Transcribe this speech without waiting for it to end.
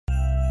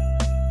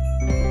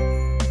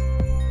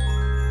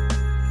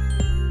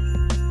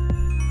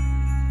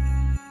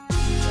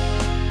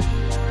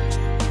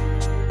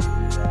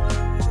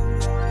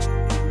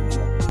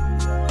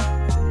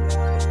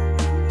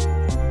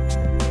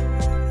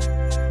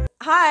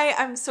Hi,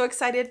 I'm so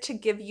excited to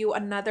give you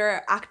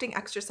another acting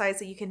exercise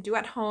that you can do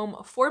at home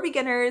for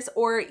beginners,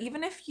 or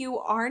even if you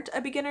aren't a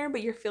beginner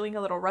but you're feeling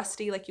a little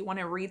rusty, like you want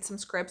to read some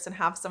scripts and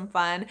have some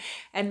fun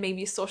and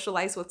maybe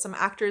socialize with some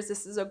actors.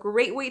 This is a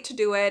great way to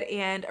do it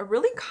and a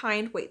really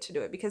kind way to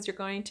do it because you're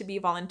going to be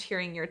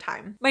volunteering your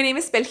time. My name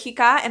is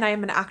Belgica and I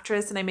am an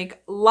actress and I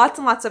make lots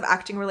and lots of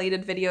acting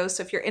related videos.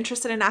 So if you're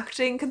interested in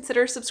acting,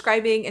 consider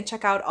subscribing and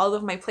check out all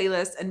of my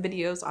playlists and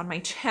videos on my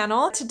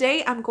channel.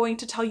 Today, I'm going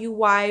to tell you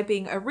why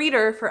being a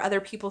reader for other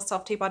people's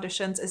self-tape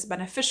auditions is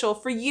beneficial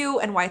for you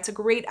and why it's a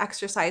great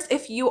exercise.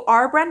 If you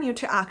are brand new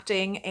to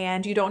acting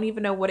and you don't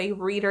even know what a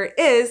reader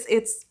is,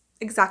 it's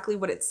exactly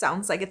what it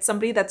sounds like. It's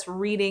somebody that's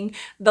reading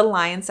the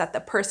lines that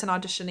the person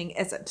auditioning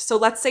isn't. So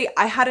let's say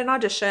I had an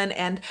audition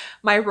and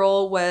my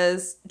role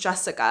was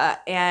Jessica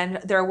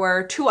and there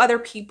were two other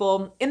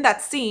people in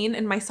that scene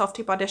in my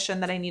self-tape audition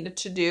that I needed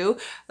to do,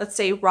 let's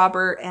say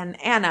Robert and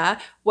Anna.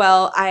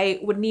 Well, I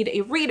would need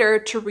a reader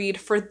to read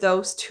for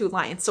those two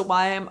lines. So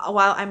while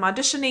I'm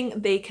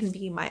auditioning, they can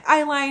be my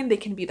eye line, they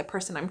can be the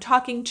person I'm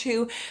talking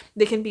to,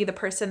 they can be the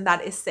person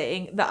that is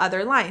saying the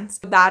other lines.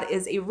 That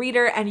is a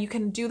reader, and you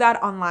can do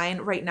that online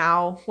right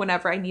now.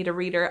 Whenever I need a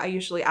reader, I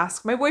usually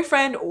ask my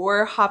boyfriend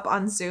or hop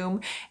on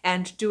Zoom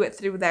and do it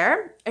through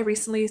there. I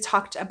recently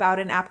talked about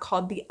an app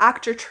called the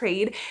Actor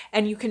Trade,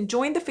 and you can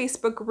join the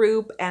Facebook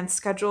group and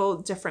schedule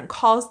different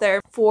calls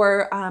there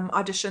for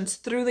auditions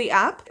through the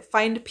app.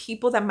 Find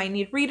people that might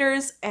need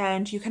readers,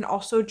 and you can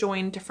also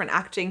join different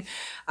acting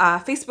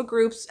Facebook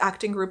groups,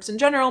 acting groups in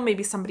general,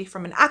 maybe somebody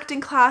from an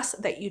acting class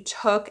that you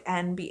took,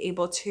 and be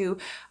able to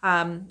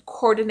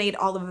coordinate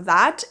all of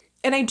that.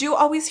 And I do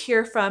always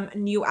hear from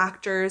new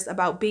actors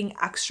about being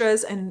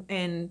extras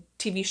in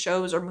TV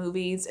shows or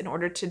movies in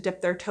order to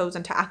dip their toes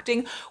into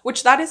acting,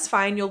 which that is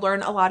fine. You'll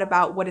learn a lot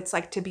about what it's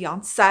like to be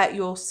on set.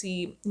 You'll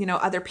see,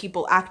 other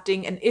people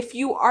acting. And if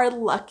you are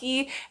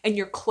lucky and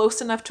you're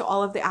close enough to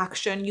all of the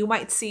action, you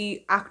might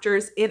see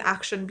actors in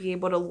action, be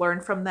able to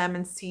learn from them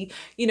and see,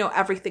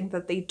 everything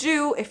that they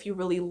do. If you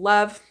really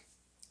love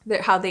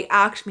how they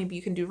act, maybe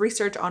you can do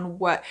research on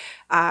what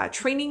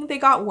training they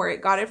got, where it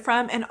got it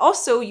from, and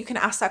also you can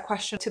ask that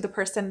question to the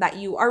person that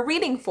you are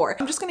reading for.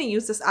 I'm just going to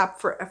use this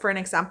app for an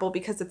example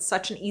because it's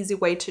such an easy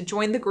way to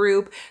join the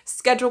group,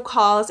 schedule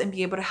calls, and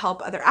be able to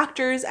help other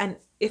actors. And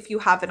if you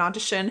have an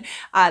audition,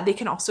 they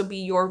can also be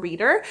your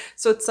reader.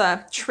 So it's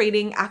a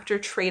trading actor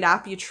trade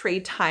app. You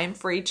trade time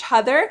for each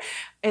other.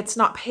 It's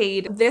not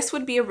paid. This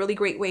would be a really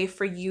great way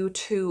for you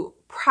to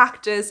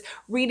practice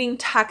reading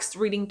text,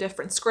 reading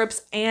different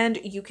scripts, and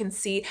you can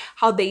see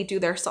how they do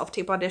their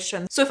self-tape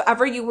audition. So if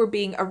ever you were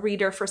being a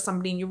reader for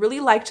somebody and you really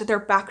liked their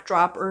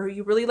backdrop, or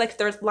you really liked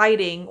their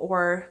lighting,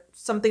 or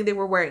something they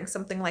were wearing,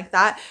 something like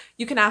that,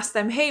 you can ask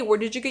them, hey, where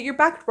did you get your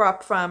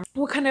backdrop from?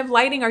 What kind of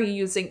lighting are you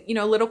using?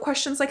 Little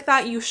questions like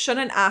that. You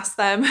shouldn't ask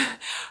them,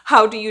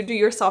 how do you do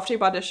your self-tape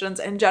auditions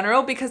in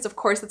general? Because of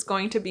course it's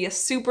going to be a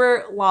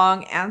super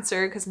long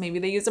answer, because maybe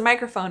they use a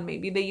microphone,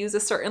 maybe they use a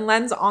certain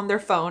lens on their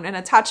phone, an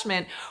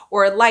attachment,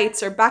 or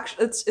lights, or back.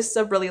 It's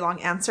a really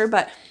long answer.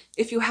 But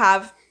if you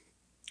have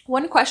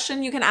one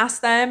question, you can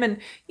ask them, and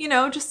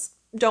just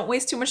don't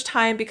waste too much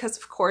time, because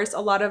of course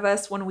a lot of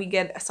us, when we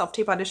get a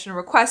self-tape audition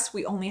request,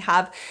 we only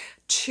have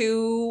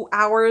 2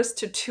 hours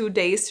to 2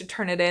 days to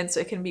turn it in, so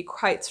it can be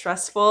quite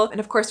stressful. And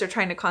of course they're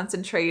trying to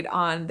concentrate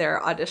on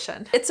their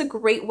audition. It's a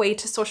great way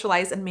to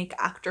socialize and make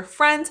actor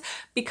friends,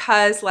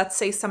 because let's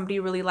say somebody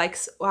really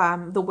likes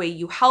the way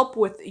you help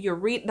with your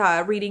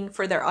reading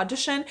for their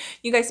audition.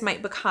 You guys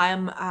might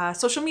become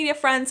social media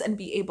friends and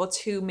be able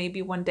to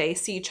maybe one day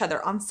see each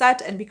other on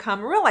set and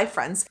become real life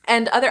friends.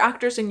 And other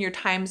actors in your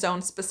time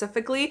zone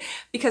specifically,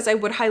 because I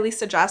would highly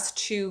suggest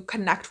to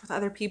connect with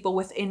other people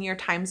within your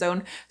time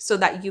zone so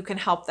that you can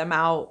help them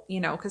out,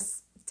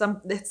 because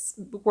it's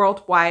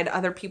worldwide,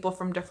 other people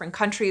from different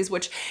countries,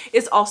 which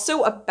is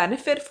also a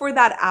benefit for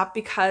that app,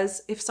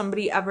 because if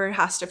somebody ever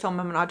has to film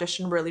an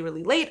audition really,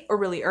 really late or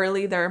really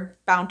early, they're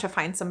bound to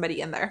find somebody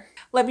in there.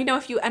 Let me know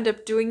if you end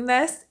up doing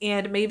this,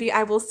 and maybe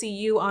I will see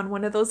you on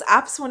one of those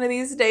apps one of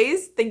these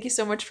days. Thank you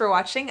so much for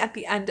watching. At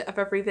the end of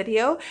every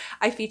video,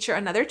 I feature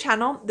another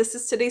channel. This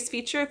is today's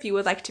feature. If you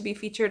would like to be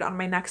featured on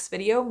my next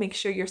video, make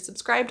sure you're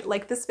subscribed,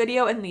 like this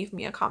video, and leave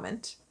me a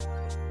comment.